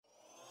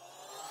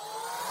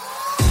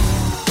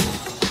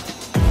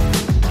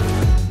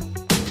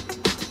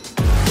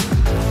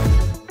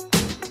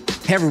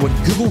Hey everyone,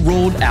 Google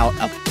rolled out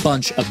a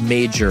bunch of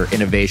major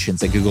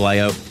innovations at Google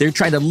I/O. They're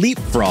trying to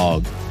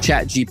leapfrog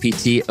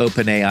ChatGPT,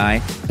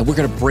 OpenAI, and we're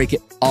going to break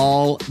it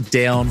all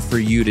down for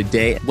you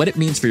today. What it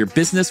means for your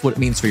business, what it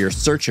means for your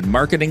search and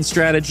marketing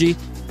strategy.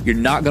 You're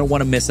not going to want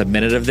to miss a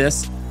minute of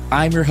this.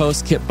 I'm your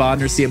host, Kip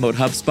Bodner, CMO at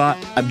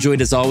HubSpot. I'm joined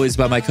as always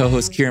by my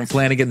co-host, Kieran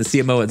Flanagan, the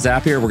CMO at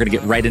Zapier. We're going to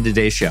get right into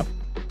today's show.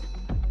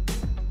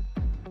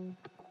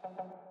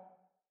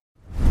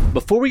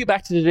 Before we get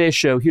back to today's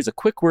show, here's a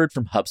quick word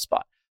from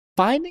HubSpot.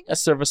 Finding a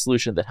service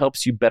solution that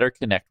helps you better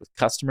connect with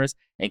customers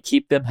and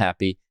keep them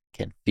happy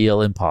can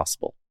feel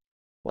impossible.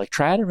 Like,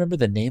 try to remember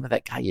the name of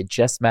that guy you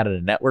just met at a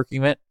networking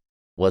event.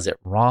 Was it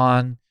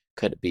Ron?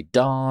 Could it be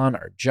Don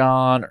or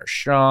John or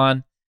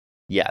Sean?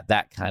 Yeah,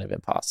 that kind of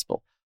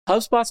impossible.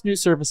 HubSpot's new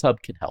Service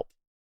Hub can help.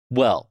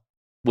 Well,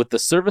 with the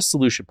service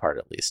solution part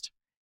at least.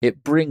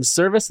 It brings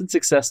service and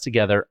success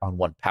together on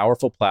one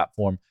powerful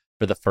platform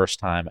for the first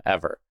time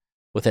ever.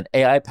 With an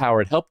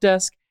AI-powered help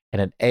desk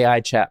and an AI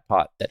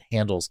chatbot that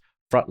handles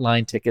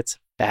frontline tickets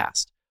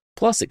fast.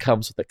 Plus, it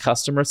comes with a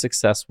customer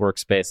success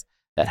workspace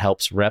that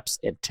helps reps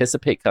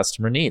anticipate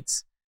customer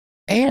needs.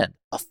 And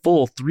a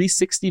full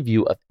 360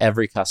 view of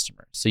every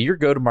customer, so your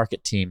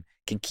go-to-market team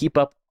can keep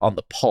up on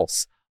the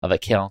pulse of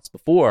accounts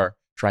before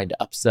trying to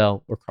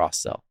upsell or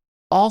cross-sell.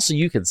 Also,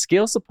 you can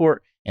scale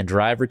support and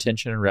drive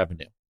retention and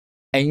revenue.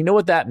 And you know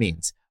what that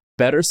means?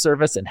 Better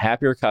service and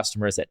happier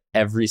customers at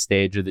every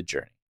stage of the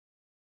journey.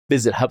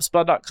 Visit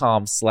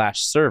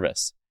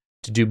HubSpot.com/service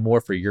to do more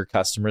for your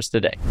customers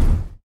today.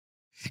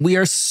 We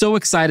are so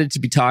excited to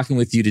be talking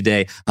with you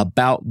today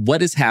about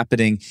what is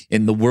happening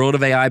in the world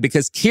of AI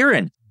because,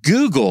 Kieran,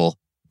 Google,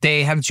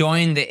 they have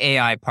joined the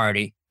AI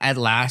party at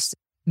last.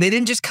 They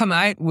didn't just come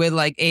out with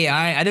like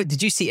AI.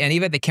 Did you see any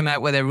of it? They came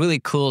out with a really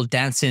cool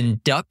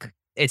dancing duck.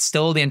 It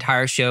stole the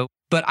entire show.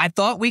 But I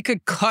thought we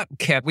could cut,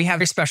 Kip. We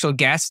have a special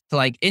guest to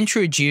like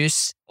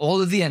introduce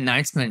all of the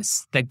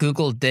announcements that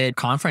Google did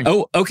conference.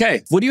 Oh,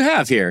 okay. What do you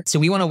have here? So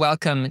we want to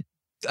welcome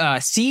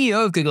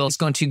CEO of Google is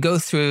going to go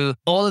through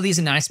all of these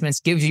announcements,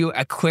 give you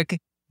a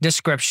quick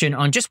description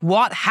on just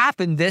what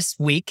happened this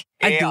week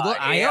at Google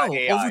I/O.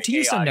 Over to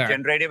you, Sundar.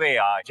 Generative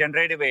AI.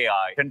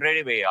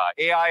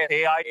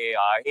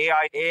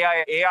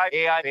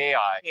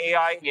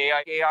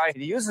 It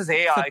uses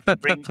AI to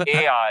bring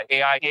AI.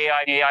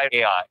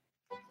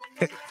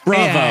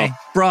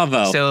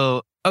 Bravo.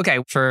 So, okay,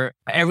 for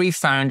every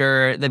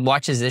founder that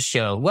watches this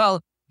show,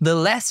 well, the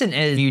lesson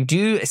is you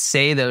do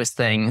say those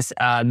things.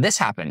 This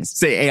happens.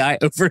 Say AI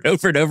over and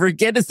over and over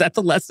again. Is that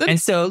the lesson? And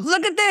so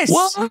look at this.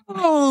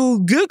 Whoa,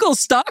 Google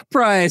stock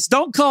price.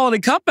 Don't call it a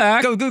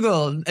comeback. Go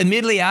Google.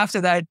 Immediately after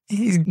that,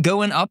 he's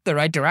going up the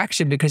right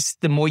direction because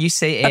the more you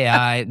say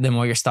AI, the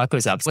more your stock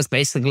goes up. So it's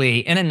basically,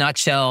 in a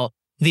nutshell,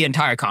 the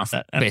entire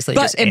concept. Basically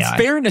but just in AI.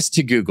 fairness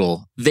to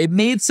Google, they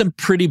made some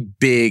pretty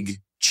big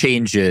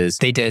changes.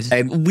 They did.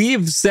 And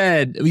we've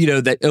said,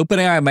 that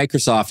OpenAI and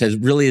Microsoft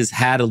has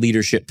had a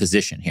leadership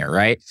position here,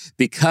 right?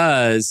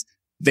 Because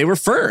they were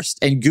first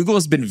and Google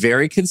has been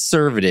very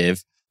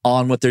conservative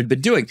on what they've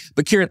been doing.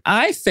 But Kieran,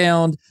 I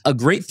found a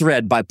great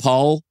thread by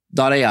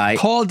Paul.ai.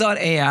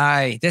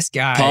 Paul.ai, this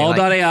guy.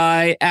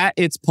 Paul.ai at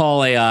It's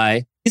Paul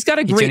AI. He's got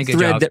a great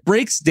thread that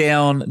breaks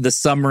down the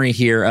summary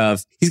here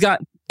of, he's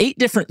got 8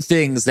 different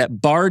things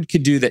that Bard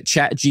could do that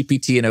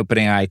ChatGPT and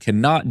OpenAI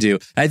cannot do.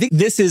 And I think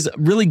this is a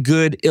really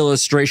good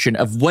illustration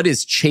of what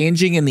is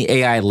changing in the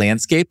AI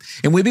landscape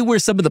and maybe where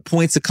some of the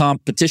points of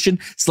competition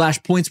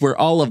 / points where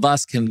all of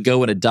us can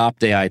go and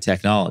adopt AI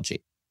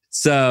technology.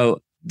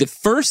 So the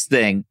first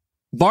thing,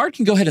 Bard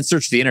can go ahead and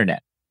search the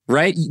internet,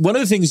 right? One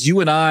of the things you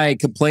and I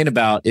complain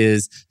about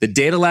is the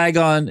data lag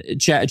on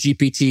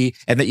ChatGPT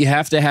and that you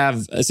have to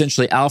have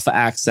essentially alpha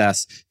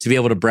access to be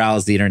able to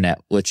browse the internet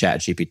with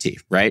ChatGPT,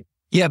 right?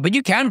 Yeah, but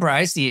you can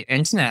browse the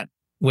internet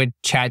with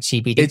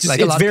ChatGPT. It's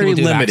very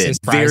limited,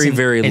 very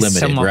limited,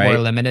 somewhat right? more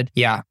limited.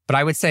 Yeah, but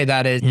I would say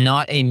that is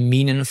not a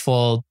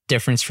meaningful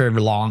difference for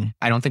long.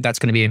 I don't think that's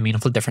going to be a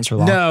meaningful difference for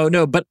long.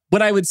 No. But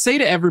what I would say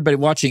to everybody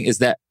watching is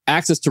that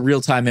access to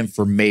real-time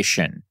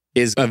information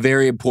is a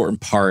very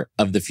important part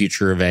of the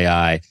future of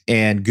AI,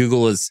 and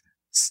Google is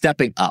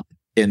stepping up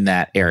in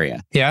that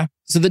area. Yeah.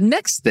 So the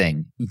next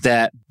thing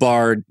that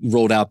Bard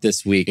rolled out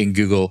this week and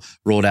Google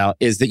rolled out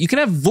is that you can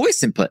have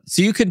voice input.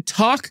 So you can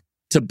talk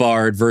to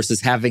Bard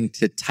versus having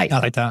to type. I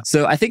like that.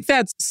 So I think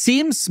that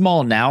seems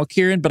small now,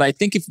 Kieran, but I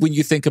think when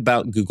you think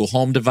about Google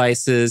Home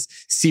devices,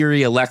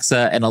 Siri,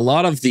 Alexa, and a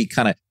lot of the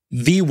kind of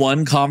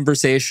V1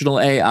 conversational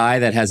AI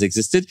that has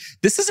existed,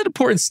 this is an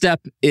important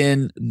step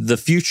in the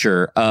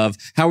future of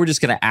how we're just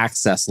going to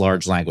access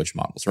large language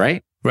models,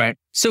 right? Right.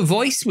 So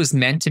voice was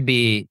meant to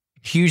be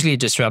hugely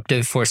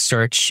disruptive for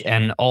search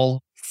and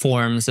all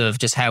forms of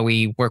just how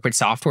we work with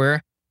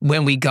software.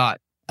 When we got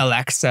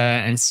Alexa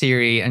and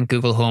Siri and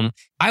Google Home,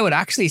 I would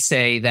actually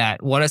say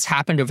that what has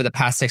happened over the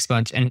past 6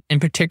 months, and in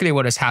particular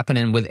what has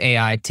happened with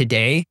AI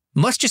today,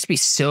 must just be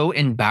so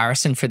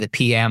embarrassing for the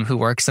PM who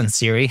works on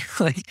Siri.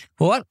 Like,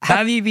 what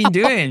have you been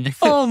doing?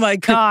 Oh my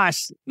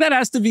gosh. That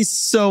has to be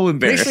so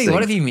embarrassing. Literally,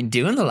 what have you been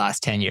doing the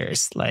last 10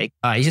 years? Like,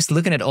 you're just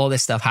looking at all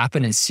this stuff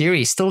happen and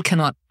Siri still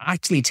cannot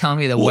actually tell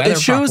me the weather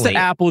It shows properly. that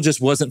Apple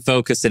just wasn't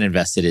focused and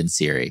invested in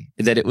Siri,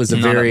 that it was a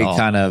Not very at all.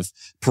 kind of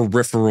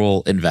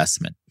peripheral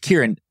investment.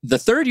 Kieran, the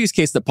third use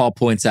case that Paul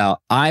points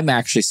out, I'm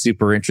actually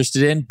super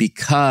interested in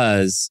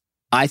because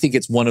I think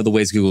it's one of the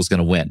ways Google's going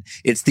to win.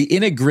 It's the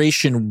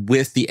integration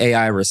with the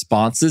AI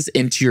responses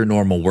into your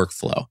normal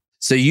workflow.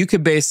 So you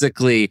could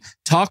basically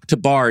talk to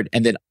Bard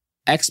and then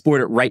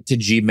export it right to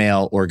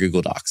Gmail or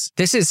Google Docs.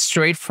 This is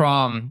straight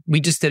from,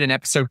 we just did an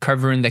episode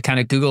covering the kind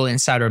of Google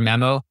Insider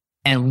memo.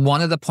 And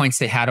one of the points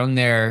they had on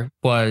there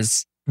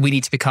was we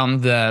need to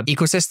become the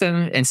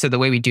ecosystem. And so the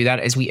way we do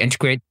that is we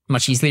integrate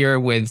much easier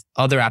with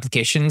other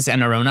applications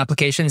and our own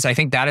applications. I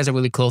think that is a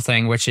really cool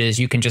thing, which is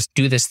you can just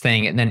do this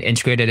thing and then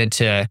integrate it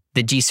into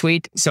the G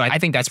Suite. So I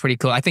think that's pretty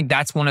cool. I think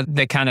that's one of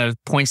the kind of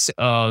points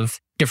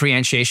of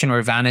differentiation or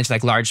advantage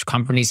like large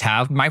companies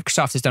have.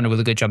 Microsoft has done a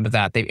really good job of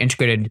that. They've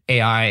integrated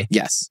AI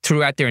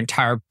throughout their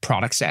entire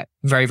product set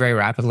very, very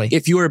rapidly.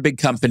 If you're a big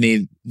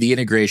company, the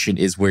integration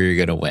is where you're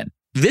going to win.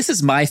 This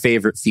is my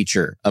favorite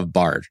feature of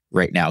Bard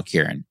right now,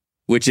 Kieran,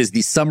 which is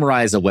the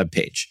summarize a web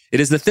page. It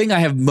is the thing I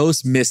have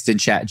most missed in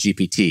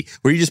ChatGPT,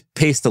 where you just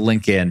paste a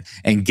link in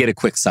and get a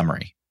quick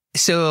summary.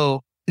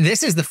 So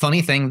this is the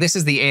funny thing. This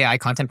is the AI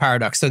content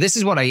paradox. So this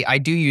is what I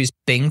do use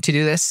Bing to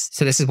do this.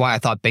 So this is why I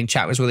thought Bing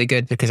Chat was really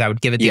good, because I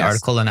would give it the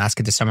article and ask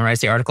it to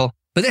summarize the article.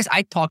 But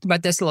I talked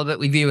about this a little bit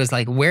with you, is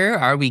like, where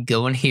are we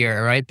going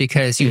here, right?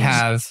 Because you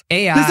have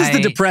AI. This is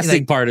the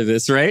depressing part of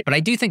this, right? But I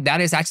do think that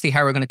is actually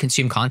how we're going to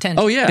consume content.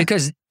 Oh, yeah.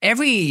 Because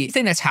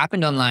everything that's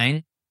happened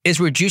online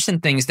is reducing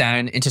things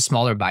down into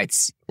smaller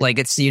bites. Like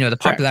it's, the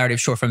popularity of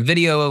short form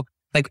video,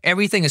 like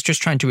everything is just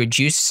trying to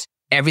reduce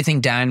everything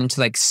down into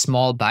like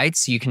small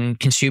bites so you can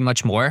consume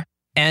much more.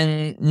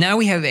 And now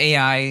we have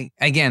AI,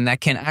 again,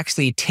 that can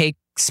actually take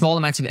small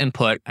amounts of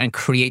input and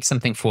create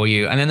something for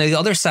you. And then on the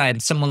other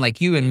side, someone like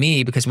you and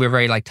me, because we're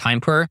very like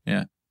time poor,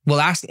 will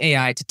ask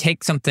AI to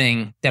take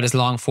something that is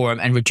long form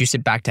and reduce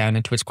it back down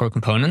into its core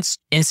components.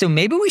 And so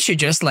maybe we should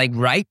just like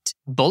write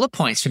bullet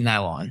points from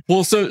now on.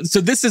 Well, so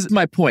this is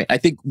my point. I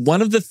think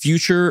one of the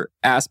future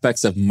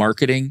aspects of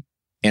marketing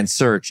and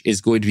search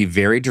is going to be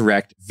very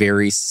direct,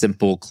 very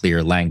simple,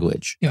 clear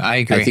language. Yeah, I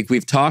agree. I think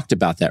we've talked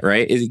about that,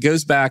 right? It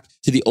goes back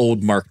to the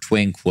old Mark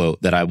Twain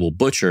quote that I will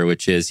butcher,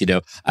 which is,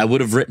 I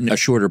would have written a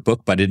shorter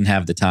book, but I didn't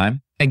have the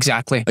time.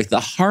 Exactly. Like the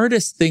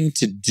hardest thing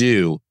to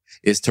do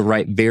is to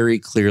write very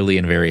clearly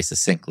and very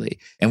succinctly.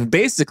 And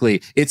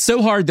basically, it's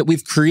so hard that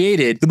we've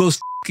created the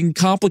most fucking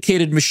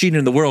complicated machine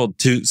in the world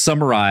to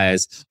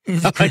summarize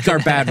like our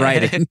bad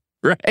writing,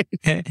 right?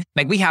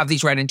 Like we have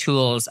these writing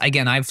tools.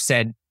 Again, I've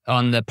said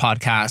on the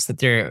podcast that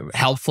they're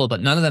helpful,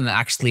 but none of them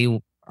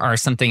actually are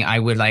something I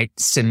would like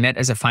submit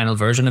as a final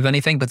version of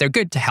anything, but they're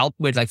good to help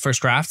with like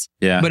first drafts.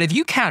 Yeah. But if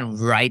you can't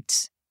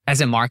write as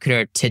a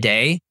marketer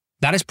today,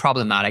 that is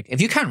problematic. If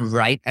you can't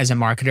write as a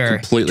marketer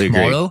Completely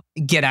tomorrow,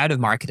 get out of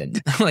marketing.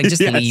 Like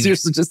just leave.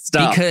 Seriously, just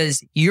stop.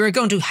 Because you're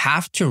going to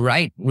have to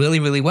write really,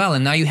 really well.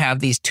 And now you have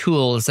these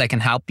tools that can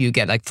help you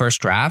get like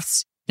first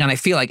drafts. And I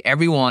feel like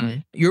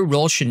your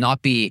role should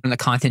not be in the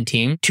content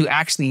team to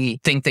actually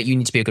think that you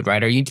need to be a good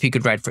writer. You need to be a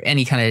good writer for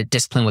any kind of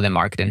discipline within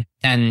marketing.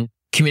 And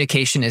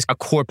communication is a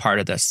core part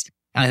of this.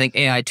 And I think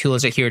AI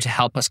tools are here to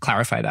help us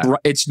clarify that.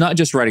 It's not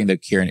just writing though,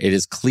 Kieran. It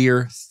is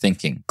clear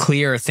thinking.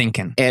 Clear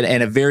thinking.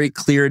 And a very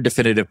clear,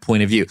 definitive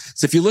point of view.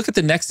 So if you look at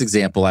the next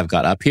example I've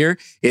got up here,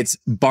 it's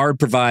Bard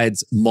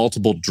provides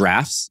multiple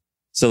drafts.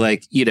 So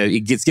like,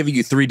 it's giving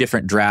you 3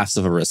 different drafts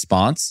of a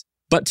response.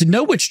 But to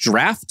know which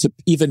draft to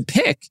even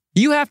pick,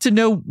 you have to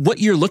know what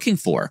you're looking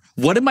for.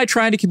 What am I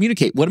trying to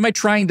communicate? What am I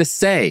trying to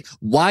say?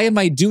 Why am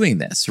I doing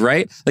this,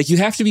 right? Like you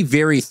have to be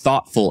very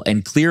thoughtful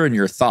and clear in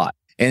your thought.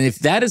 And if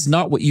that is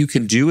not what you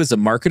can do as a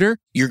marketer,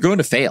 you're going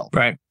to fail.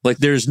 Right. Like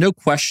there's no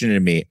question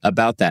in me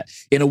about that.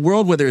 In a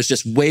world where there's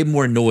just way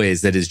more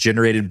noise that is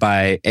generated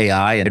by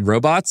AI and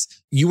robots,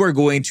 you are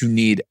going to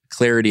need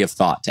clarity of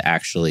thought to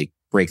actually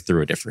break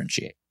through and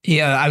differentiate.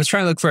 Yeah, I was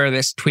trying to look for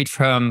this tweet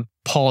from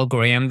Paul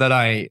Graham that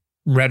I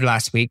read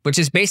last week, which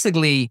is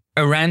basically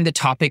around the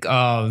topic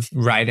of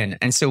writing.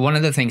 And so one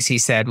of the things he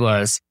said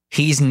was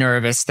he's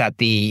nervous that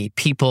the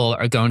people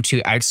are going to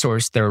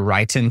outsource their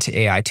writing to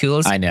AI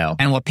tools. I know.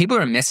 And what people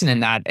are missing in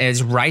that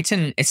is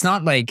writing. It's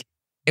not like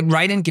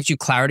writing gives you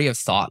clarity of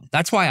thought.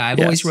 That's why I've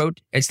always wrote.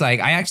 It's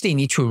like I actually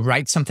need to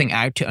write something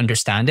out to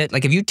understand it.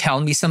 Like if you tell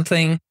me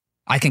something,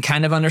 I can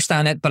kind of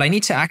understand it, but I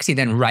need to actually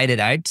then write it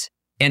out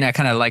in a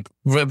kind of like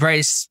very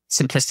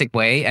simplistic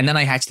way. And then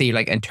I actually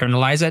like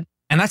internalize it.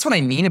 And that's what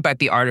I mean about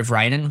the art of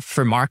writing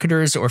for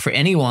marketers or for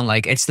anyone.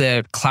 Like, it's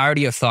the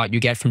clarity of thought you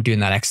get from doing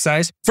that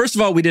exercise. First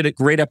of all, we did a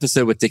great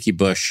episode with Dickie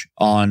Bush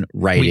on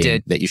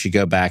writing that you should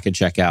go back and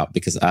check out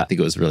because I think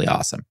it was really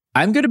awesome.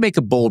 I'm going to make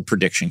a bold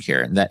prediction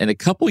here that in a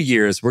couple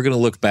years, we're going to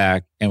look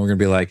back and we're going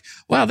to be like,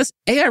 wow, this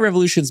AI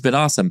revolution's been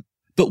awesome.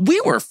 But we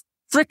were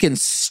freaking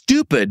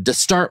stupid to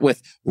start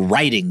with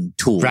writing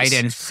tools.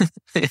 Writing.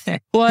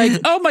 Like,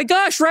 oh my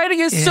gosh,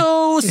 writing is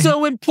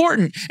so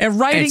important. And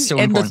writing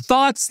the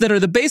thoughts that are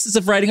the basis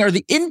of writing are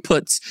the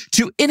inputs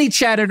to any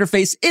chat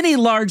interface, any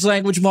large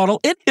language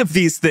model, any of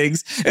these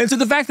things. And so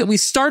the fact that we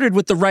started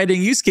with the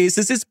writing use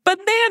cases is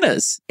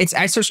bananas. It's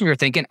outsourcing your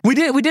thinking. We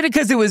did it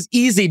because it was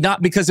easy,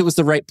 not because it was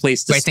the right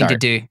place to start. Right thing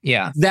to do,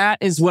 yeah. That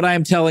is what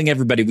I'm telling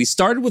everybody. We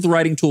started with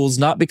writing tools,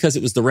 not because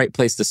it was the right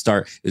place to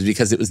start. It was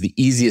because it was the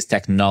easiest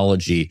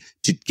technology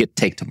to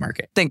take to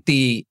market. I think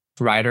the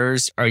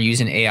writers are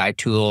using AI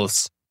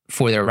tools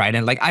for their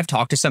writing. Like, I've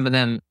talked to some of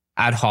them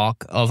ad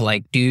hoc of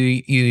like, do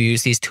you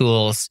use these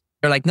tools?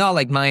 They're like, no,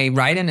 like my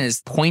writing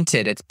is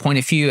pointed. It's point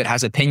of view. It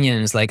has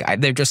opinions. Like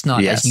they're just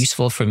not as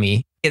useful for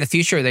me. In the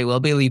future, they will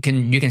be. You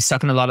can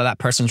suck in a lot of that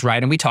person's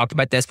writing. We talked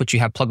about this, but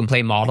you have plug and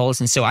play models.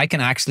 And so I can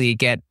actually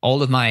get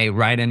all of my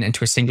writing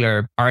into a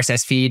singular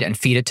RSS feed and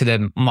feed it to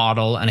the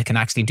model. And it can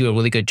actually do a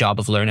really good job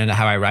of learning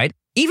how I write.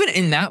 Even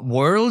in that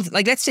world,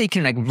 like let's say it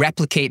can like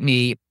replicate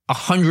me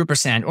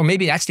 100%, or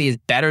maybe actually is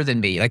better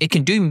than me. Like it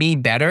can do me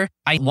better.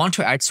 I want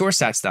to outsource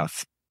that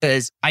stuff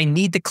because I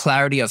need the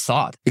clarity of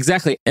thought.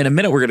 Exactly. In a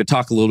minute, we're going to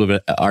talk a little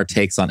bit our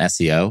takes on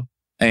SEO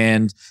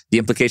and the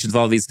implications of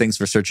all these things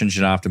for search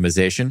engine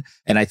optimization.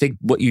 And I think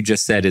what you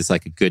just said is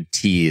like a good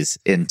tease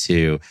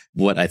into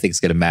what I think is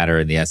going to matter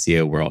in the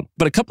SEO world.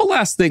 But a couple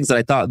last things that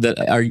I thought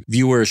that our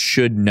viewers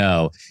should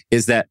know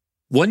is that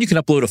one, you can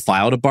upload a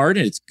file to Bard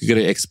and it's going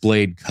to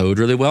explain code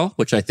really well,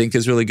 which I think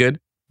is really good.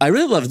 I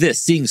really love this,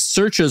 seeing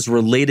searches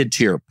related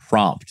to your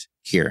prompt,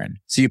 Kieran.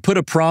 So you put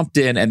a prompt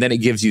in and then it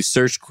gives you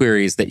search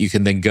queries that you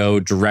can then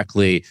go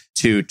directly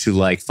to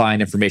like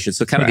find information.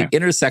 So kind of the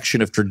intersection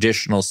of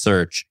traditional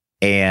search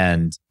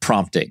and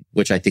prompting,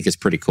 which I think is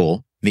pretty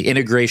cool. The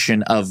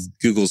integration of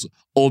Google's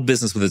old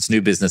business with its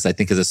new business, I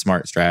think is a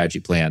smart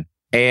strategy plan.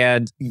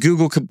 And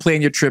Google can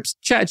plan your trips.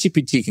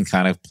 ChatGPT can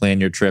kind of plan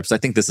your trips. I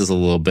think this is a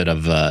little bit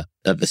of a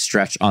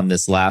stretch on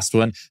this last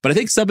one. But I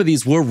think some of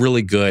these were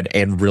really good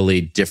and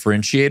really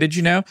differentiated,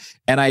 you know?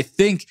 And I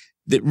think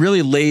that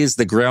really lays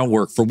the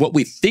groundwork for what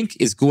we think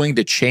is going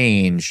to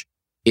change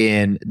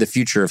in the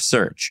future of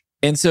search.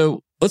 And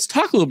so let's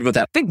talk a little bit about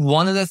that. I think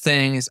one of the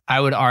things I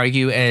would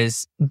argue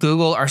is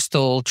Google are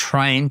still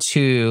trying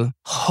to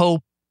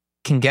hope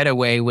can get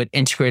away with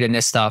integrating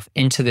this stuff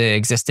into the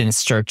existing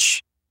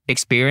search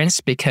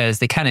experience because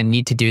they kind of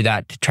need to do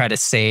that to try to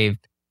save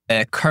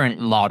the current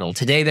model.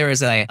 Today, there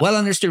is a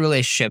well-understood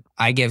relationship.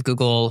 I give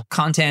Google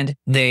content,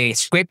 they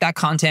scrape that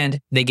content,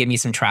 they give me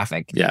some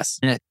traffic. Yes.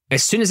 And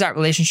as soon as that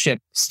relationship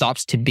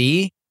stops to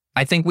be,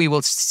 I think we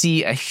will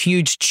see a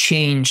huge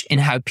change in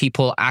how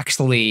people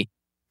actually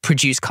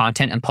produce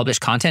content and publish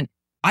content.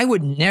 I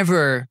would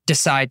never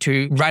decide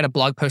to write a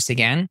blog post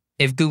again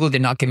if Google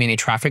did not give me any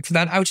traffic for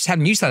that. I would just have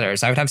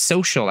newsletters. I would have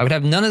social. I would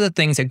have none of the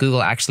things that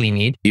Google actually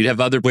need. You'd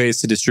have other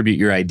ways to distribute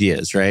your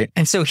ideas, right?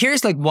 And so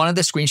here's like one of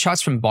the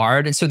screenshots from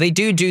Bard. And so they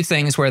do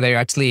things where they're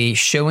actually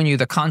showing you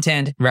the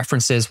content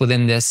references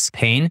within this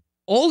pane.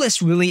 All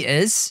this really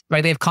is,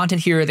 right? They have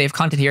content here, they have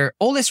content here.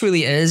 All this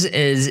really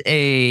is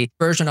a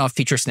version of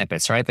feature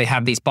snippets, right? They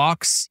have these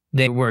box.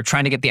 They were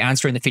trying to get the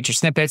answer in the feature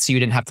snippets so you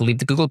didn't have to leave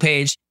the Google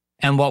page.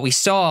 And what we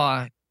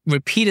saw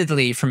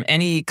repeatedly from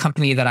any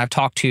company that I've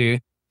talked to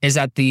is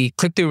that the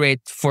click-through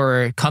rate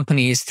for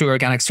companies through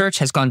organic search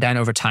has gone down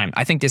over time.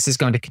 I think this is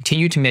going to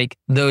continue to make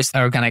those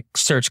organic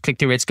search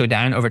click-through rates go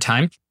down over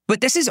time.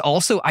 But this is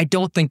also, I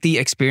don't think, the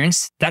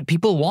experience that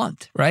people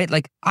want, right?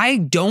 Like, I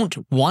don't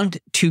want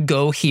to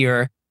go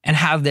here and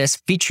have this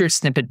featured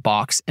snippet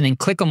box and then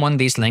click on one of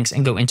these links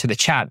and go into the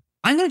chat.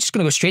 I'm just going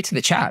to go straight to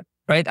the chat,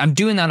 right? I'm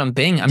doing that on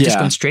Bing. I'm just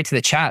going straight to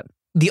the chat.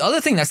 The other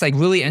thing that's like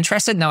really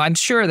interesting, now I'm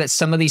sure that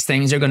some of these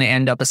things are going to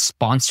end up as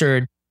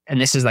sponsored. And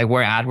this is like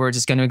where AdWords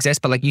is going to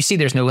exist. But like you see,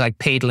 there's no like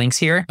paid links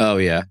here. Oh,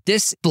 yeah.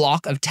 This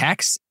block of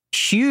text,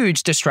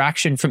 huge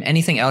distraction from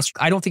anything else.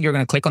 I don't think you're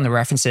going to click on the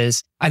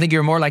references. I think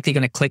you're more likely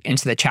going to click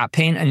into the chat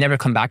pane and never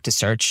come back to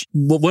search.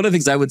 Well, one of the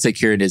things I would say,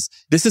 Kieran, is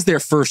this is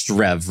their first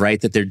rev,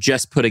 right? That they're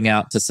just putting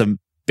out to some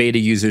beta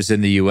users in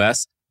the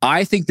US.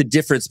 I think the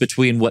difference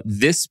between what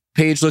this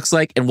page looks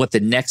like and what the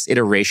next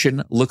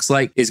iteration looks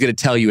like is going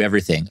to tell you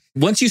everything.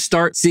 Once you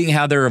start seeing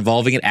how they're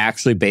evolving it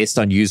actually based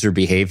on user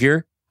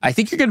behavior, I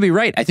think you're going to be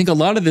right. I think a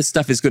lot of this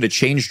stuff is going to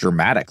change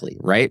dramatically,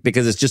 right?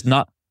 Because it's just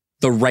not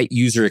the right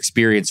user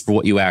experience for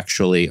what you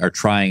actually are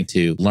trying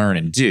to learn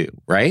and do,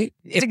 right?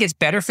 If it gets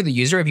better for the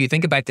user, if you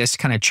think about this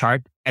kind of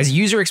chart, as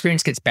user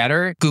experience gets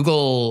better,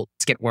 Google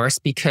get worse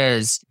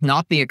because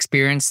not the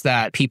experience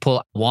that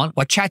people want.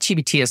 What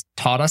ChatGPT has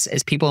taught us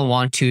is people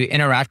want to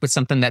interact with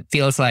something that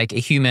feels like a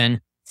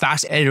human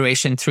fast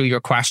iteration through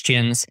your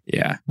questions.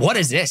 Yeah. What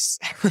is this?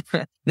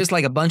 There's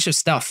like a bunch of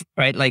stuff,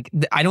 right? Like,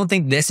 I don't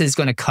think this is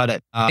going to cut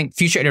it. I think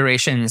future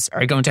iterations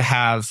are going to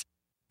have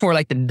for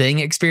like the Bing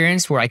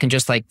experience where I can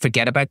just like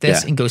forget about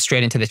this and go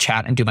straight into the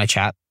chat and do my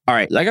chat. All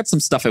right, I got some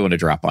stuff I want to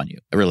drop on you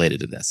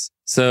related to this.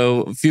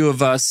 So a few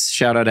of us,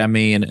 shout out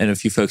Emmy and a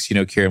few folks,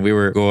 Kieran, we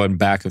were going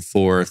back and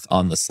forth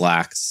on the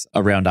Slacks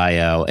around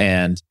IO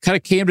and kind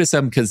of came to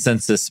some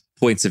consensus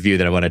points of view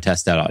that I want to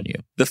test out on you.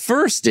 The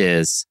first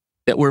is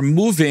that we're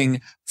moving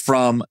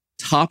from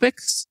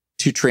topics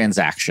to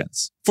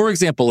transactions. For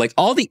example, like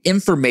all the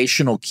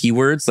informational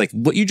keywords, like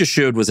what you just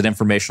showed was an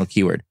informational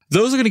keyword.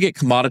 Those are going to get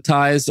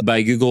commoditized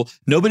by Google.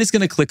 Nobody's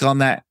going to click on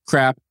that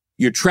crap.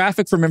 Your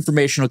traffic from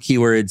informational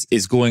keywords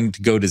is going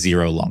to go to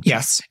zero long term.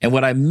 Yes. And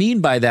what I mean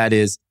by that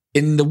is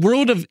in the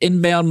world of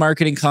inbound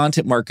marketing,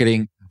 content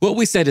marketing, what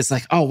we said is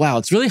like, oh, wow,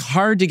 it's really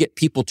hard to get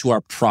people to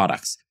our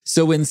products.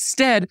 So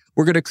instead,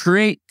 we're going to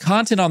create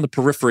content on the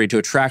periphery to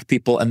attract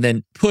people and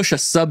then push a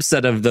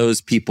subset of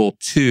those people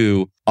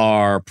to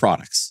our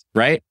products,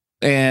 right?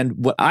 And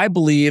what I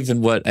believe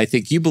and what I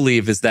think you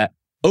believe is that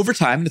over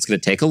time, it's going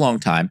to take a long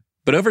time,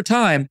 but over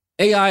time,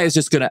 AI is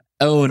just going to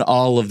own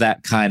all of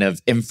that kind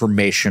of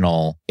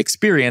informational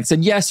experience.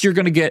 And yes, you're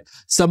going to get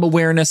some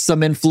awareness,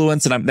 some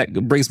influence, and that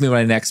brings me to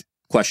my next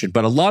question.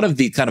 But a lot of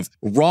the kind of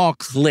raw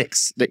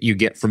clicks that you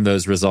get from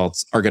those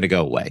results are going to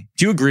go away.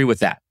 Do you agree with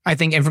that? I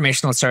think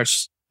informational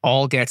search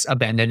all gets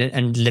upended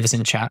and lives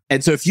in chat.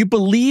 And so if you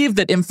believe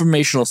that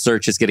informational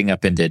search is getting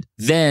upended,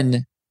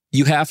 then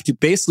you have to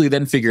basically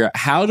then figure out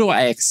how do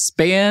I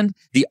expand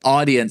the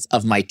audience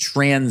of my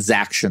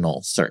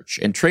transactional search?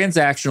 And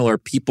transactional are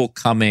people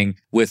coming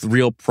with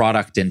real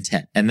product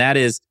intent. And that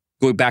is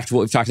going back to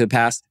what we've talked in the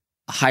past,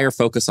 a higher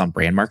focus on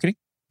brand marketing.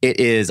 It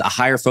is a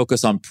higher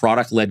focus on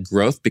product-led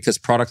growth because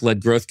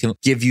product-led growth can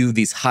give you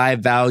these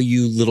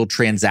high-value little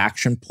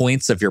transaction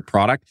points of your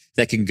product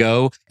that can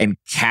go and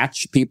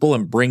catch people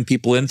and bring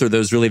people in through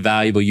those really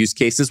valuable use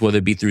cases, whether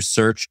it be through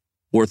search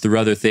or through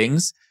other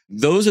things.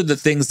 Those are the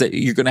things that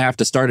you're going to have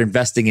to start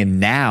investing in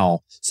now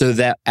so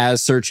that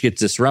as search gets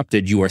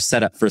disrupted, you are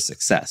set up for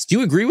success. Do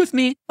you agree with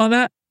me on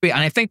that? And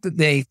I think that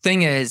the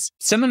thing is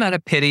some amount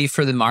of pity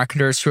for the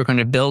marketers who are going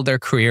to build their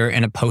career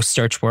in a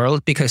post-search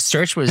world because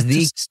search was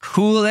the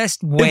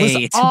coolest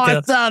way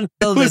to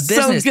build a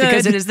business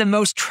because it is the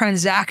most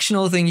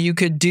transactional thing you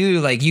could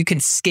do. Like you can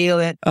scale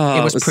it.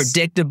 It was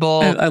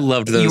predictable. I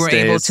loved those days. You were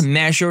able to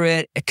measure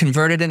it. It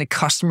converted into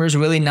customers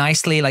really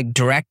nicely, like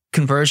direct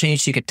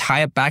conversions. You could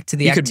tie it back to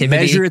the activity. You could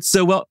measure it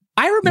so well.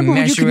 I remember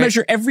when you could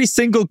measure every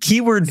single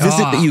keyword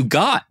visit that you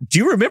got. Do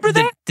you remember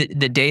that?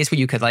 The days where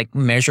you could like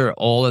measure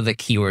all of the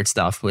keyword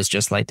stuff was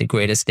just like the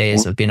greatest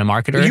days of being a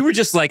marketer. You were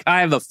just like, I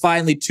have a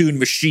finely tuned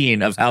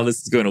machine of how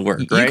this is going to work,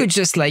 right? You could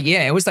just like,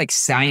 it was like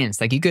science.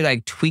 Like you could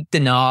like tweak the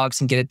knobs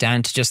and get it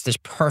down to just this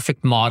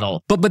perfect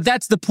model. But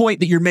that's the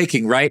point that you're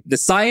making, right? The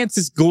science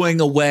is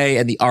going away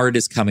and the art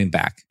is coming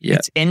back. Yeah.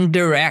 It's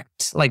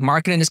indirect. Like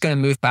marketing is going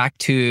to move back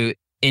to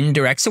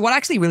indirect. So what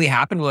actually really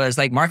happened was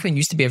like marketing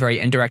used to be a very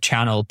indirect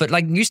channel, but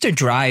like used to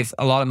drive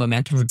a lot of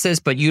momentum for this.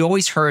 But you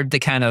always heard the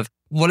kind of,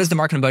 what does the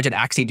marketing budget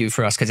actually do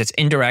for us? Because it's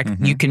indirect.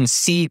 Mm-hmm. You can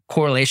see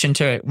correlation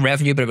to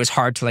revenue, but it was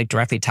hard to like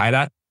directly tie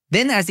that.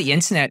 Then as the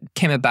internet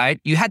came about,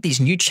 you had these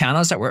new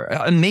channels that were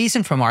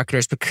amazing for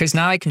marketers because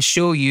now I can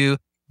show you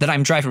that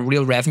I'm driving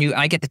real revenue.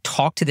 I get to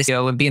talk to the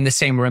CEO and be in the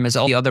same room as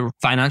all the other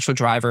financial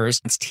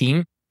drivers and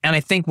team. And I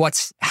think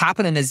what's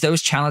happening is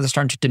those channels are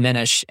starting to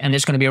diminish and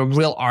there's going to be a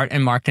real art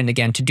in marketing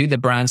again to do the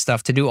brand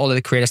stuff, to do all of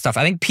the creative stuff.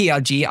 I think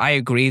PLG, I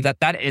agree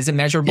that is a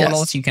measurable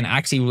model. So you can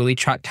actually really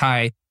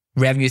tie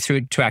revenue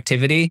through to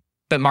activity,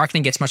 but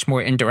marketing gets much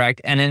more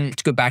indirect. And then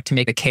to go back to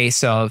make a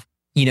case of,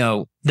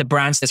 the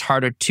brands is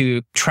harder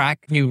to track.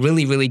 It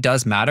really, really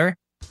does matter.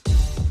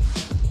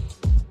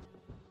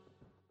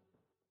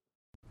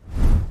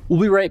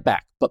 We'll be right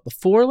back. But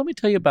before, let me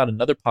tell you about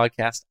another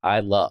podcast I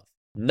love.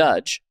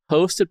 Nudge,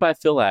 hosted by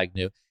Phil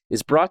Agnew,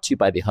 is brought to you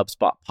by the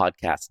HubSpot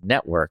Podcast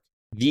Network,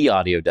 the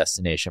audio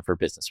destination for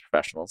business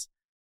professionals.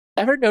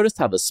 Ever noticed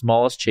how the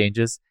smallest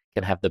changes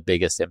can have the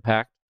biggest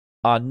impact?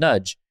 On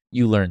Nudge,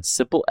 you learn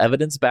simple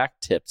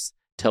evidence-backed tips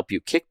to help you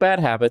kick bad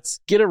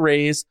habits, get a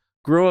raise,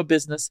 grow a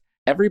business.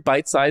 Every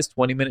bite-sized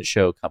 20-minute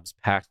show comes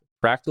packed with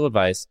practical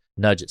advice.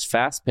 Nudge is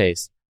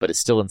fast-paced, but is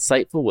still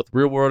insightful with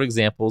real-world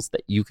examples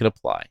that you can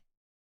apply.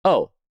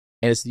 Oh,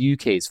 and it's the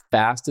UK's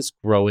fastest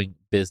growing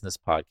business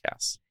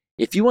podcast.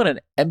 If you want an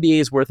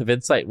MBA's worth of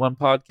insight in one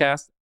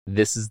podcast,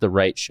 this is the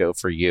right show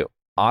for you.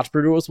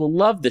 Entrepreneurs will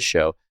love this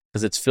show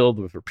because it's filled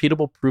with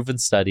repeatable, proven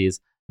studies,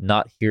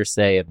 not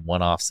hearsay and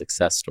one-off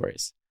success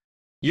stories.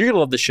 You're going to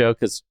love the show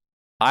because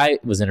I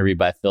was interviewed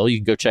by Phil. You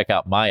can go check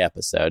out my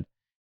episode.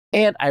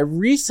 And I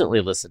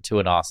recently listened to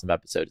an awesome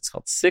episode. It's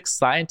called 6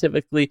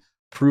 Scientifically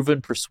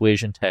Proven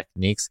Persuasion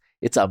Techniques.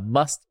 It's a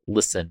must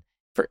listen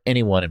for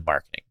anyone in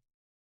marketing.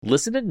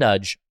 Listen to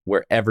Nudge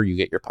wherever you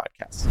get your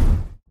podcasts.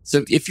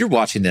 So if you're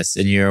watching this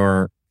and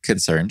you're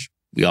concerned,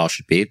 we all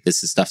should be,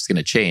 stuff's going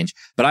to change.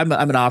 But I'm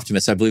an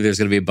optimist. I believe there's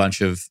going to be a bunch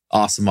of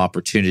awesome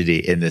opportunity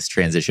in this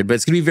transition, but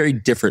it's going to be very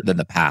different than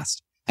the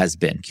past. has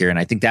been, Kieran.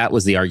 I think that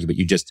was the argument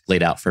you just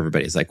laid out for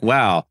everybody. It's like,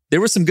 wow, there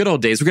were some good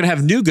old days. We're going to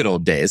have new good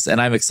old days. And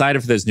I'm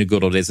excited for those new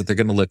good old days that they're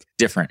going to look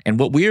different. And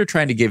what we are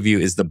trying to give you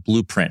is the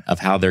blueprint of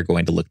how they're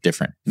going to look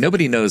different.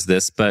 Nobody knows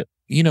this, but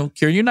Kieran,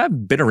 you and I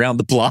have been around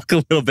the block a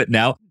little bit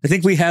now. I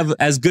think we have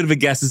as good of a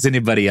guess as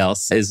anybody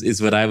else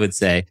is what I would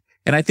say.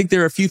 And I think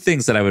there are a few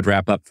things that I would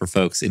wrap up for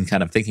folks in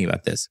kind of thinking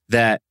about this,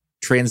 that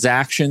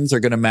transactions are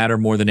going to matter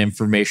more than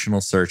informational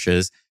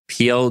searches.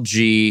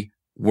 PLG,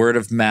 word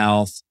of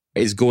mouth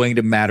is going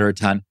to matter a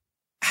ton.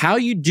 How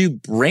you do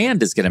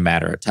brand is going to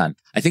matter a ton.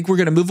 I think we're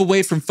going to move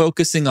away from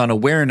focusing on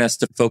awareness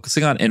to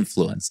focusing on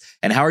influence.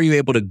 And how are you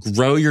able to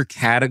grow your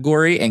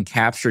category and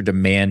capture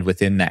demand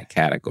within that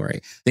category?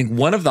 I think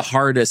one of the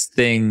hardest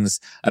things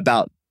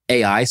about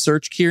AI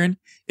search, Kieran,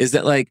 is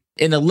that like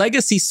in a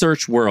legacy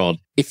search world,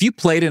 if you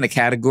played in a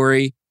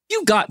category,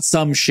 you got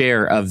some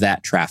share of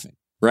that traffic,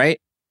 right?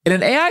 In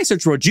an AI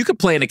search world, you could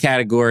play in a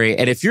category,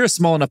 and if you're a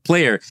small enough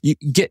player, you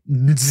get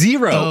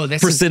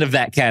 0% of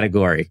that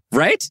category,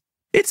 right?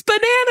 It's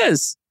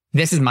bananas.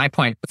 This is my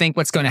point. I think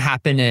what's going to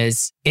happen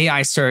is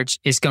AI search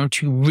is going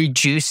to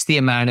reduce the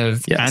amount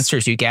of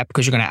answers you get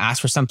because you're going to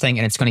ask for something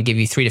and it's going to give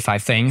you 3 to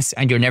 5 things,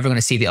 and you're never going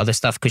to see the other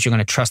stuff because you're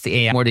going to trust the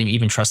AI more than you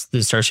even trust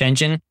the search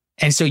engine.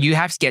 And so you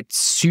have to get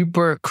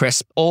super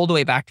crisp all the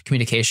way back to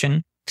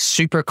communication,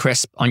 super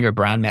crisp on your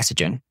brand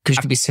messaging because you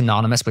have to be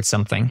synonymous with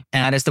something.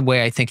 And that is the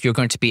way I think you're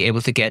going to be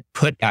able to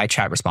put AI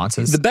chat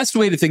responses. The best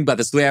way to think about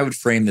this, the way I would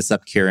frame this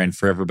up, Kieran,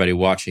 for everybody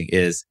watching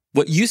is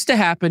what used to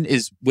happen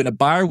is when a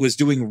buyer was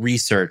doing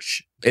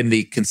research in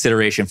the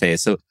consideration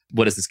phase. So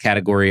what does this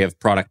category of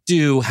product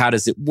do? How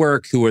does it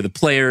work? Who are the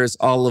players?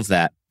 All of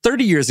that.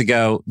 30 years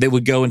ago, they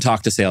would go and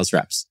talk to sales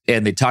reps,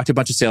 and they talked to a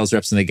bunch of sales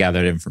reps and they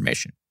gathered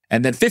information.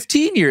 And then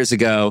 15 years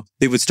ago,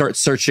 they would start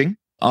searching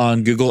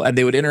on Google and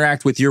they would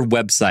interact with your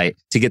website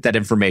to get that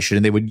information,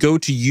 and they would go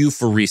to you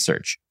for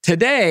research.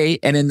 Today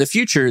and in the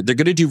future, they're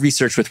going to do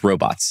research with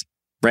robots,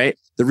 right?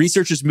 The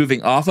research is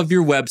moving off of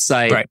your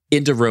website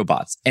into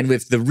robots. And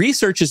if the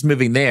research is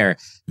moving there,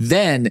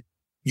 then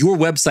your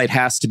website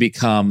has to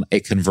become a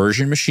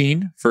conversion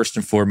machine, first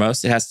and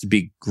foremost. It has to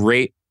be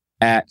great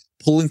at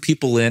pulling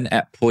people in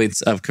at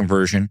points of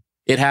conversion.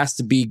 It has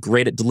to be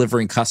great at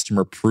delivering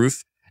customer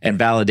proof and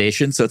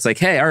validation. So it's like,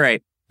 hey, all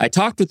right, I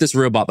talked with this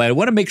robot, but I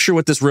want to make sure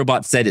what this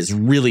robot said is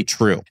really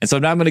true. And so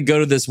now I'm going to go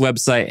to this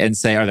website and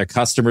say, are there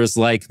customers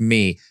like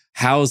me?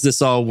 How is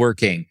this all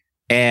working?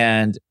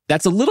 And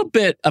that's a little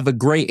bit of a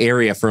gray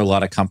area for a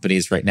lot of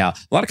companies right now.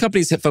 A lot of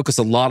companies focus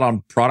a lot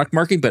on product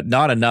marketing, but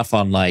not enough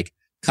on like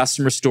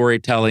customer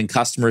storytelling,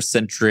 customer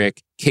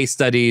centric case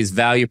studies,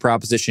 value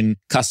proposition,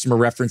 customer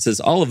references,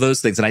 all of those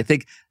things. And I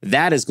think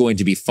that is going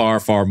to be far,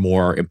 far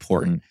more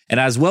important. And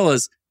as well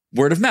as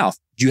word of mouth.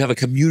 Do you have a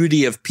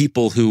community of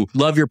people who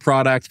love your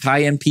product,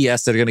 high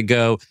NPS, that are going to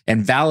go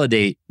and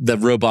validate the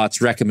robot's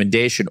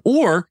recommendation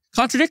or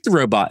contradict the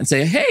robot and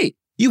say, hey,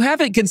 you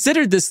haven't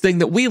considered this thing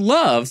that we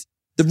love.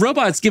 The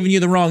robot's giving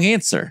you the wrong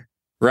answer,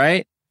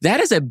 right?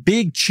 That is a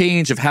big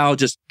change of how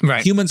just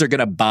humans are going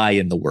to buy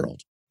in the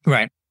world.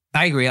 Right.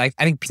 I agree. I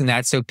think in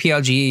that. So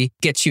PLG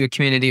gets you a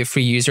community of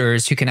free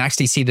users who can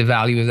actually see the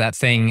value of that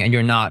thing, and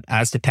you're not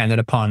as dependent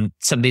upon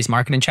some of these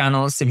marketing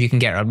channels. If you can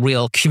get a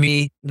real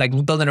community, like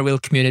building a real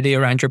community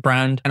around your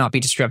brand and not be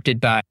disrupted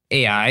by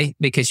AI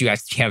because you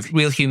actually have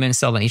real humans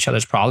solving each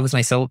other's problems. And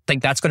I still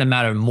think that's going to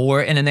matter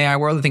more in an AI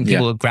world. I think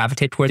people will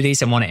gravitate toward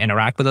these and want to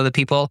interact with other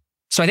people.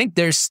 So I think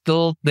there's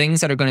still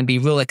things that are going to be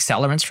real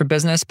accelerants for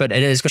business, but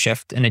it is a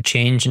shift and a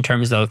change in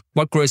terms of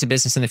what grows a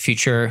business in the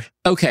future.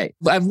 Okay.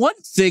 I have one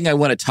thing I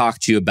want to talk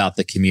to you about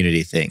the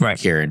community thing,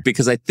 Kieran,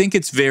 because I think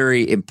it's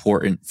very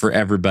important for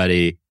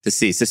everybody to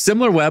see. So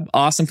SimilarWeb,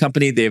 awesome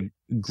company. They have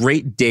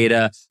great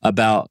data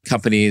about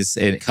companies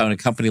and kind of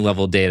company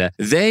level data.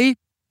 They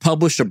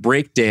published a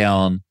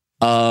breakdown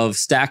of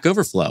Stack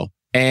Overflow,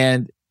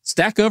 and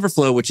Stack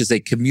Overflow, which is a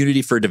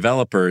community for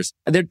developers,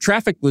 their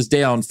traffic was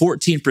down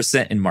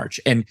 14% in March.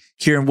 And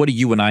Kieran, what do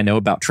you and I know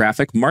about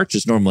traffic? March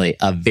is normally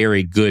a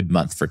very good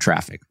month for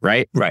traffic,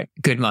 right? Right.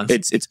 Good month.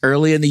 It's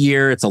early in the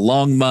year. It's a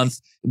long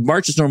month.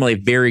 March is normally a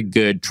very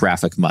good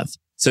traffic month.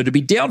 So to be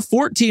down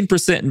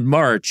 14% in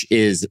March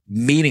is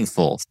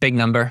meaningful. It's a big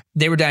number.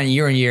 They were down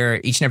year on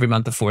year each and every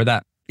month before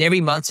that.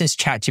 Every month since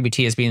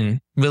ChatGPT has been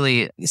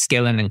really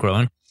scaling and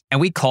growing. And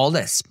we called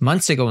this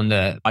months ago in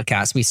the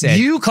podcast. We said,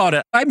 you called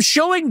it. I'm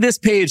showing this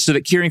page so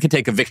that Kieran can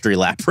take a victory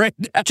lap right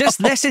now. Just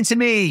listen to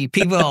me,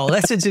 people.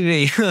 Listen to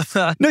me.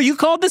 No, you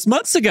called this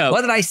months ago.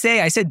 What did I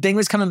say? I said Bing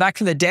was coming back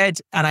from the dead.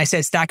 And I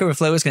said Stack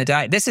Overflow was going to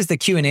die. This is the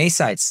Q&A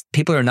sites.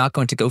 People are not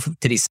going to go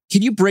to these.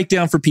 Can you break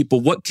down for people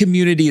what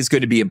community is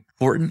going to be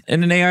important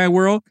in an AI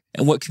world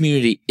and what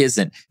community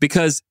isn't?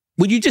 Because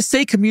when you just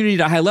say community at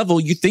a high level,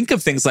 you think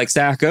of things like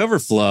Stack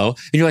Overflow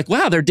and you're like,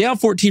 wow, they're down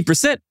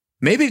 14%.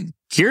 Maybe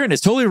Kieran is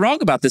totally wrong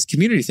about this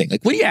community thing.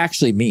 Like, what do you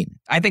actually mean?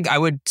 I think I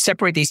would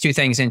separate these two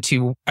things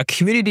into a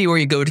community where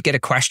you go to get a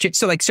question.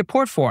 So like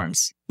support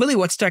forums. really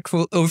what Stack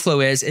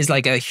Overflow is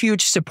like a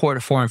huge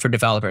support forum for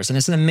developers. And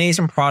it's an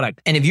amazing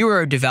product. And if you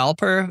were a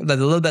developer, the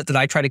little bit that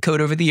I try to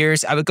code over the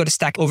years, I would go to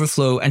Stack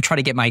Overflow and try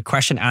to get my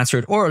question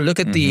answered, or look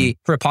at the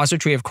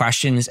repository of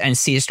questions and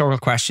see historical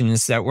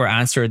questions that were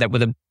answered that were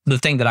the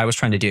thing that I was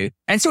trying to do.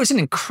 And so it's an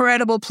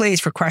incredible place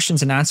for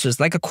questions and answers,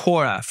 like a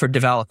Quora for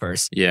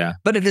developers. Yeah.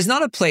 But it is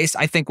not a place,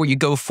 I think, where you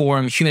go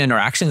form human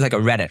interactions like a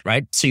Reddit,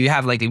 right? So you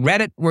have like the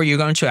Reddit where you're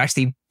going to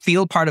actually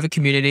feel part of a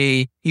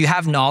community. You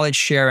have knowledge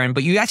sharing,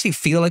 but you actually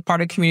feel like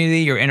part of a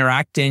community. You're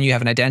interacting. You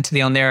have an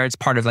identity on there. It's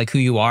part of like who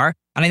you are.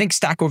 And I think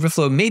Stack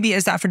Overflow maybe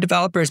is that for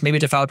developers. Maybe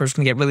developers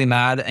can get really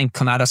mad and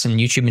come at us on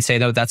YouTube and say,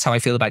 no, that's how I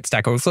feel about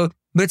Stack Overflow.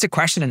 But it's a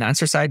question and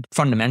answer side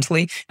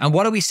fundamentally. And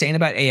what are we saying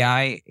about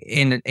AI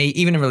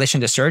even in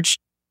relation to search?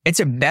 It's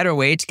a better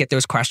way to get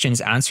those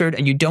questions answered.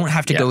 And you don't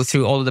have to go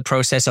through all of the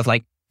process of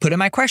like, put in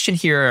my question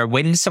here,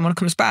 wait until someone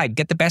comes back,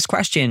 get the best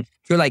question.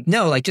 You're like,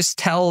 no, like just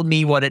tell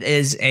me what it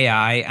is,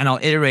 AI, and I'll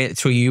iterate it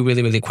through you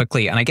really, really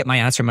quickly. And I get my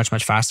answer much,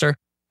 much faster.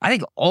 I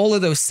think all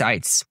of those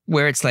sites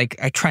where it's like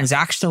a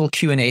transactional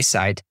Q&A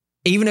site,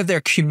 even if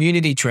they're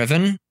community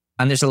driven,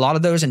 and there's a lot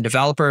of those in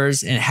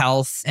developers, in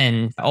health,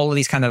 and all of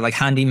these kind of like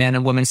handyman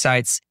and women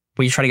sites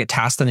where you try to get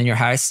tasks done in your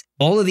house,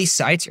 all of these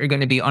sites are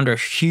going to be under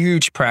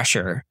huge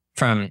pressure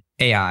from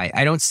AI.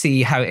 I don't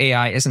see how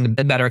AI isn't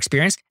a better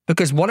experience,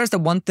 because what is the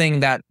one thing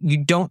that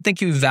you don't think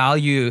you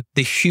value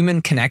the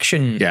human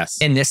connection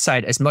in this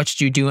site as much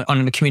as you do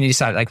on the community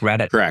side like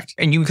Reddit? Correct.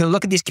 And you can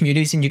look at these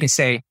communities and you can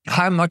say,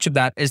 how much of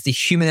that is the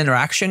human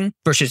interaction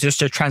versus just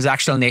the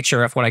transactional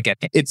nature of what I get?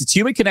 It's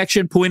human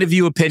connection, point of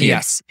view, opinion.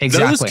 Yes,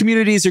 exactly. Those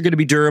communities are going to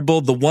be durable.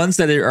 The ones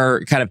that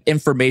are kind of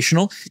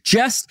informational,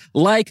 just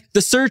like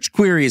the search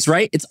queries,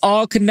 right? It's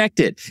all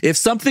connected. If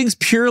something's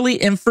purely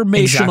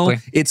informational,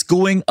 it's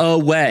going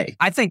away.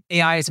 I think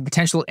AI is a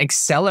potential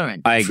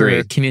accelerant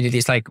for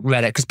communities like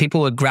Reddit, because people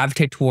would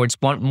gravitate towards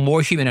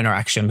more human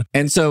interaction.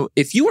 And so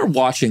if you are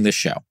watching this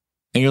show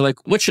and you're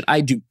like, what should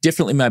I do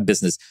differently in my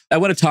business? I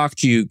want to talk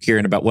to you,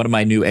 Kieran, about one of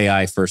my new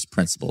AI first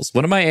principles.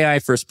 One of my AI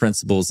first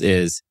principles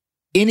is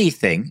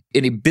anything,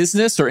 any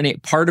business or any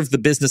part of the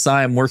business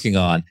I am working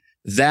on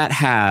that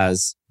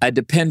has a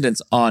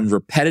dependence on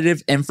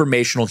repetitive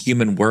informational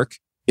human work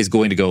is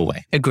going to go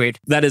away. Agreed.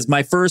 That is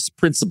my first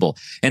principle.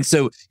 And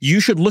so you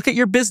should look at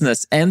your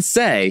business and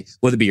say,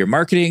 whether it be your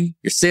marketing,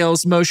 your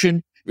sales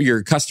motion,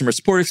 your customer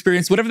support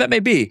experience, whatever that may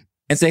be,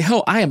 and say,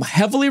 oh, I am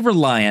heavily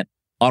reliant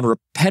on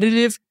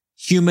repetitive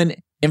human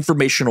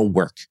informational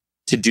work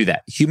to do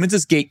that. Humans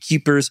as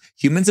gatekeepers,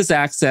 humans as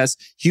access,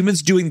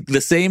 humans doing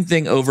the same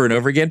thing over and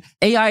over again.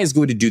 AI is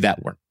going to do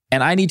that work.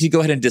 And I need to go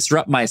ahead and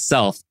disrupt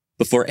myself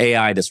before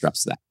AI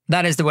disrupts that.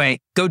 That is the way.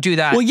 Go do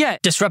that. Well, yeah.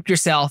 Disrupt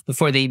yourself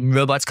before the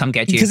robots come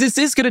get you. Because this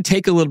is going to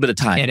take a little bit of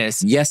time. It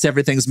is. Yes,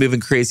 everything's moving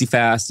crazy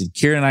fast. And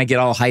Kieran and I get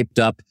all hyped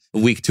up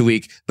week to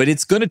week, but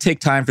it's going to take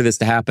time for this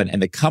to happen.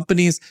 And the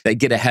companies that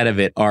get ahead of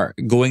it are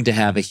going to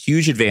have a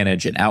huge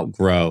advantage and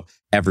outgrow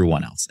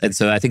everyone else. And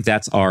so I think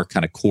that's our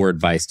kind of core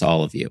advice to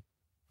all of you.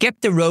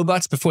 Get the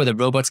robots before the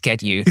robots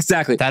get you.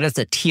 Exactly. That is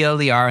the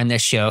TLDR in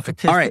this show.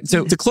 All right.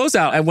 So to close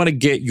out, I want to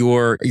get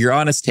your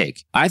honest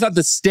take. I thought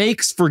the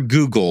stakes for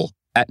Google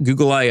at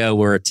Google I/O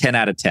were a 10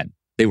 out of 10.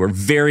 They were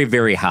very,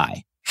 very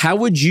high. How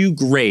would you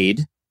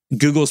grade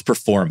Google's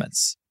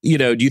performance? You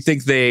know, do you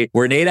think they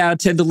were an 8 out of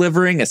 10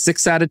 delivering, a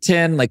 6 out of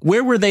 10? Like,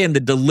 where were they in the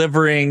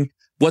delivering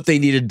what they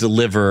needed to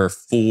deliver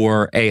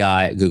for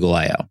AI at Google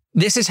I/O?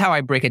 This is how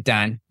I break it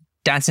down.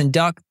 Dancing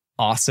Duck,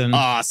 awesome.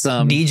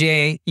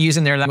 DJ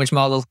using their language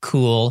model,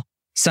 cool.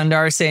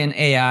 Sundar saying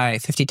AI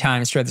 50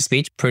 times throughout the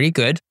speech, pretty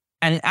good.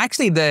 And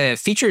actually, the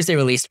features they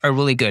released are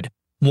really good.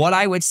 What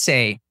I would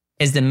say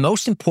is the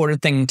most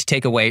important thing to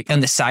take away on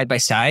the side by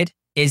side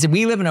is that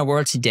we live in a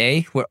world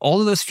today where all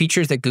of those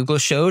features that Google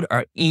showed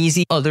are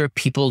easy other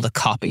people to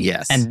copy.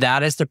 Yes. And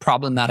that is the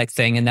problematic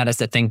thing. And that is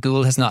the thing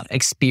Google has not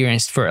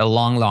experienced for a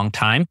long, long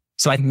time.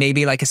 So I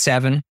maybe like a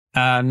 7,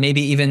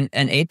 maybe even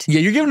an 8. Yeah,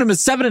 you're giving them a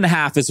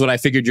 7.5 is what I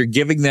figured you're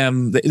giving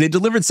them. They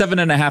delivered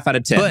 7.5 out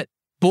of 10. But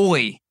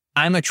boy,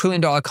 I'm a $1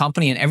 trillion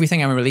company and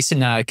everything I'm releasing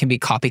now can be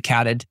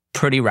copycatted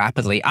pretty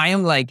rapidly. I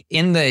am like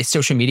in the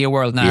social media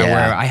world now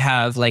where I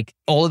have like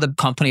all of the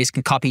companies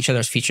can copy each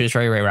other's features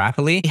very, very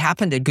rapidly. It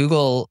happened at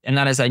Google and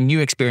that is a new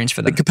experience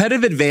for them. The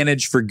competitive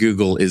advantage for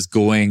Google is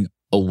going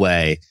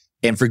away.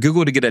 And for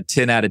Google to get a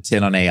 10 out of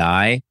 10 on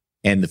AI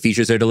and the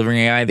features they're delivering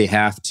AI, they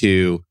have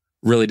to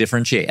really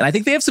differentiate. And I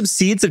think they have some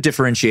seeds of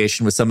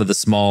differentiation with some of the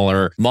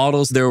smaller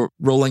models they're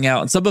rolling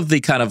out and some of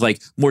the kind of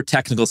like more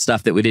technical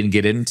stuff that we didn't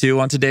get into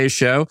on today's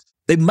show.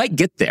 They might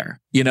get there.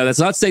 You know, that's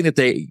not saying that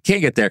they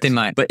can't get there. They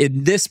might. But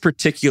in this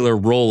particular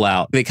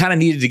rollout, they kind of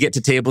needed to get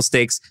to table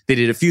stakes. They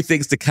did a few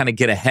things to kind of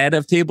get ahead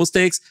of table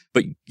stakes.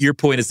 But your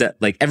point is that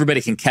like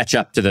everybody can catch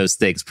up to those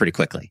things pretty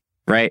quickly,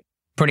 right?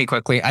 Pretty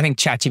quickly. I think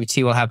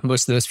ChatGPT will have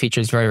most of those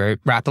features very, very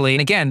rapidly.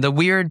 And again, the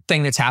weird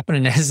thing that's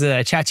happening is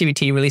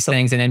ChatGPT released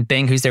things and then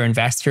Bing, who's their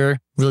investor,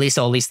 released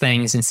all these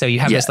things. And so you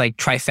have this like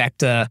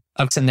trifecta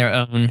of in their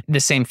own,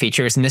 the same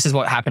features. And this is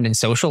what happened in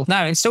social.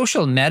 Now in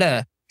social,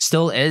 Meta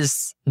still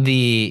is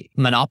the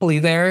monopoly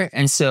there.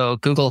 And so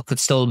Google could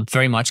still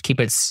very much keep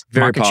its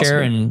Very market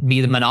share possible. and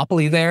be the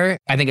monopoly there.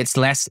 I think it's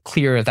less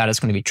clear if that is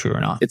going to be true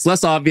or not. It's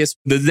less obvious.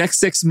 The next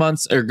 6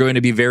 months are going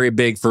to be very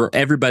big for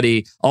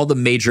everybody, all the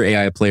major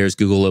AI players,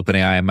 Google,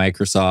 OpenAI,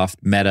 Microsoft,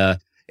 Meta,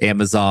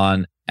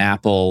 Amazon,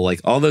 Apple,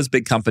 like all those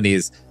big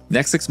companies.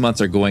 Next 6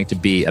 months are going to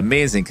be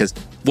amazing because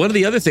one of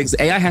the other things,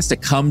 AI has to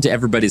come to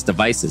everybody's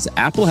devices.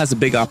 Apple has a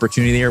big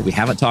opportunity there. We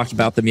haven't talked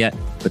about them yet,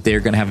 but they're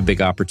going to have a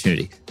big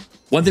opportunity.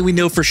 One thing we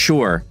know for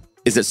sure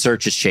is that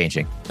search is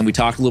changing. And we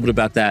talked a little bit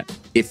about that.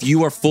 If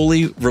you are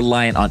fully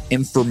reliant on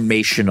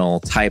informational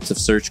types of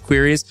search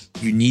queries,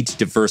 you need to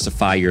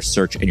diversify your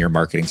search and your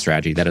marketing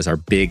strategy. That is our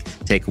big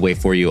takeaway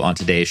for you on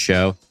today's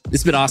show.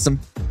 It's been awesome.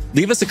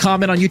 Leave us a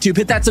comment on YouTube.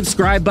 Hit that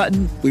subscribe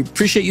button. We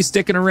appreciate you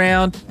sticking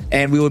around.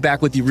 And we will be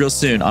back with you real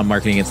soon on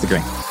Marketing Against the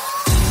Grain.